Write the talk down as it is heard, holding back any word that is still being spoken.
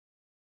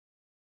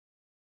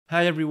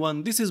Hi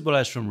everyone, this is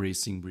Balázs from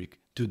RacingBrick.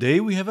 Today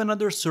we have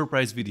another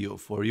surprise video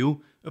for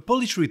you. A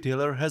Polish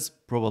retailer has,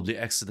 probably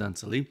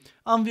accidentally,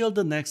 unveiled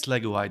the next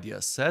LEGO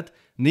Ideas set,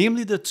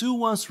 namely the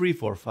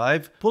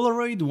 21345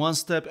 Polaroid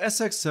OneStep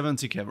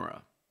SX-70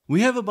 Camera.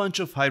 We have a bunch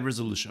of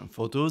high-resolution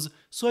photos,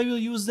 so I will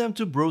use them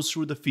to browse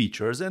through the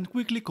features and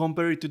quickly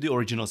compare it to the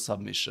original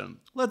submission.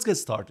 Let's get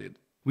started.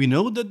 We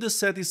know that the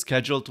set is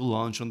scheduled to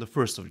launch on the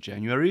 1st of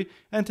January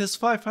and has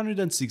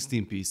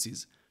 516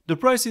 pieces. The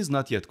price is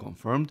not yet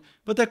confirmed,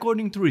 but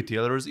according to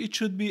retailers it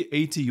should be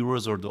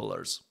 €80 or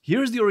dollars.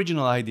 Here's the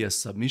original Ideas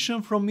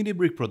submission from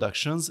Brick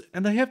Productions,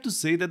 and I have to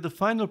say that the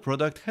final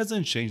product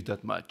hasn't changed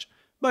that much.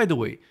 By the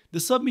way, the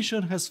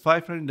submission has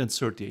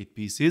 538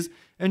 pieces,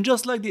 and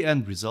just like the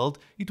end result,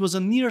 it was a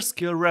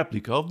near-scale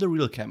replica of the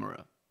real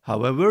camera.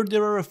 However,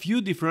 there are a few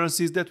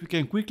differences that we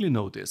can quickly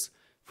notice.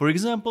 For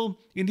example,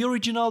 in the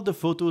original the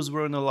photos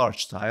were on a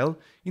large tile,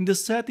 in the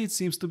set it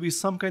seems to be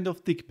some kind of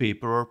thick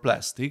paper or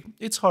plastic,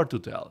 it's hard to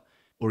tell.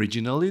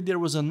 Originally there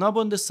was a knob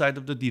on the side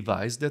of the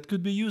device that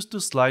could be used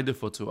to slide the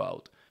photo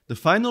out. The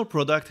final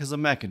product has a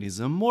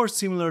mechanism more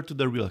similar to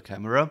the real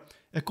camera.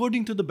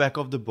 According to the back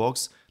of the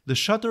box, the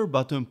shutter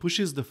button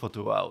pushes the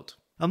photo out.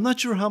 I'm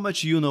not sure how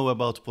much you know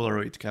about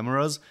Polaroid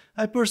cameras.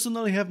 I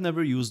personally have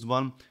never used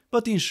one,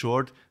 but in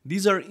short,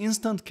 these are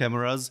instant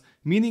cameras,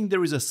 meaning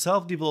there is a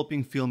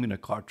self-developing film in a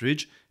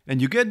cartridge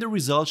and you get the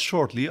results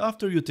shortly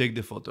after you take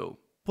the photo.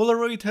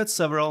 Polaroid had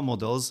several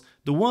models.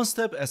 The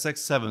OneStep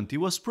SX-70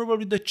 was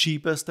probably the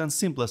cheapest and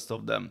simplest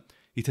of them.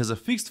 It has a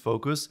fixed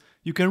focus,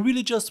 you can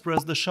really just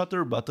press the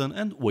shutter button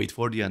and wait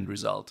for the end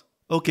result.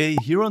 Okay,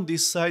 here on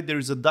this side there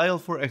is a dial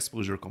for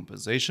exposure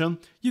compensation,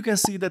 you can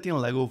see that in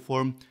LEGO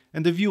form,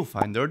 and a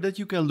viewfinder that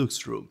you can look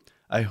through.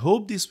 I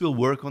hope this will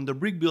work on the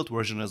brick-built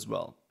version as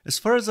well. As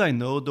far as I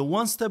know, the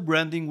OneStep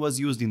branding was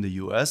used in the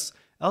US,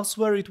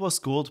 elsewhere it was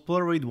called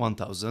Polaroid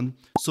 1000,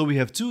 so we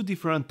have two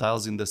different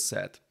tiles in the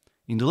set.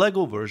 In the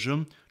LEGO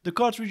version, the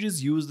cartridge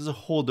is used as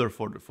a holder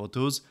for the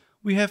photos.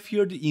 We have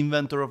here the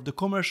inventor of the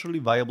commercially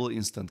viable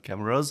instant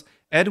cameras,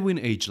 Edwin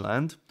H.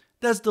 Land,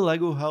 that's the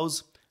LEGO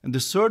house, and the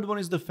third one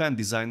is the fan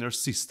designer's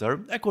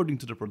sister, according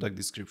to the product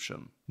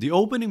description. The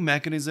opening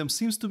mechanism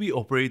seems to be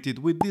operated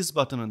with this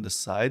button on the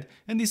side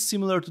and is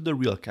similar to the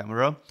real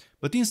camera,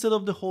 but instead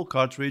of the whole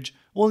cartridge,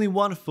 only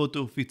one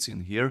photo fits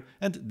in here,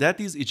 and that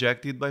is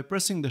ejected by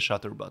pressing the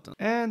shutter button.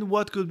 And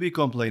what could we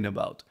complain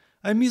about?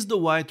 I missed the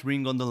white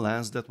ring on the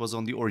lens that was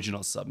on the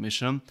original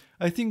submission.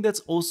 I think that's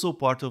also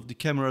part of the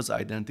camera's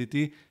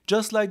identity,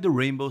 just like the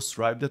rainbow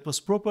stripe that was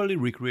properly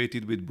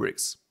recreated with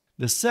bricks.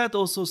 The set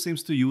also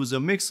seems to use a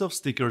mix of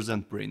stickers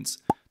and prints.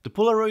 The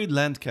Polaroid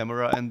Land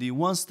camera and the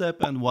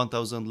OneStep and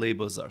 1000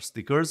 labels are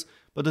stickers,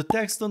 but the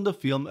text on the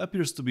film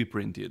appears to be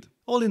printed.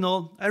 All in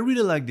all, I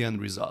really like the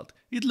end result.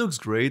 It looks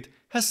great,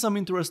 has some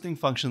interesting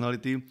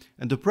functionality,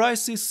 and the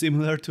price is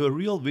similar to a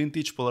real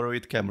vintage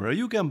Polaroid camera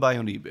you can buy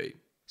on eBay.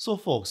 So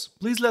folks,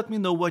 please let me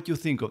know what you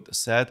think of the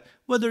set,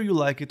 whether you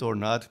like it or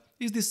not.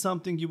 Is this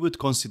something you would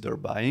consider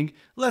buying?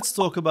 Let's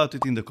talk about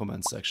it in the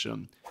comment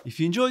section. If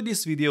you enjoyed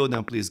this video,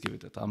 then please give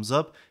it a thumbs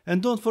up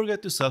and don't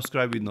forget to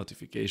subscribe with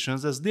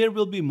notifications, as there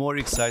will be more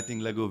exciting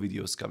LEGO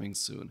videos coming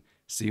soon.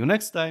 See you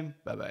next time,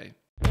 bye bye.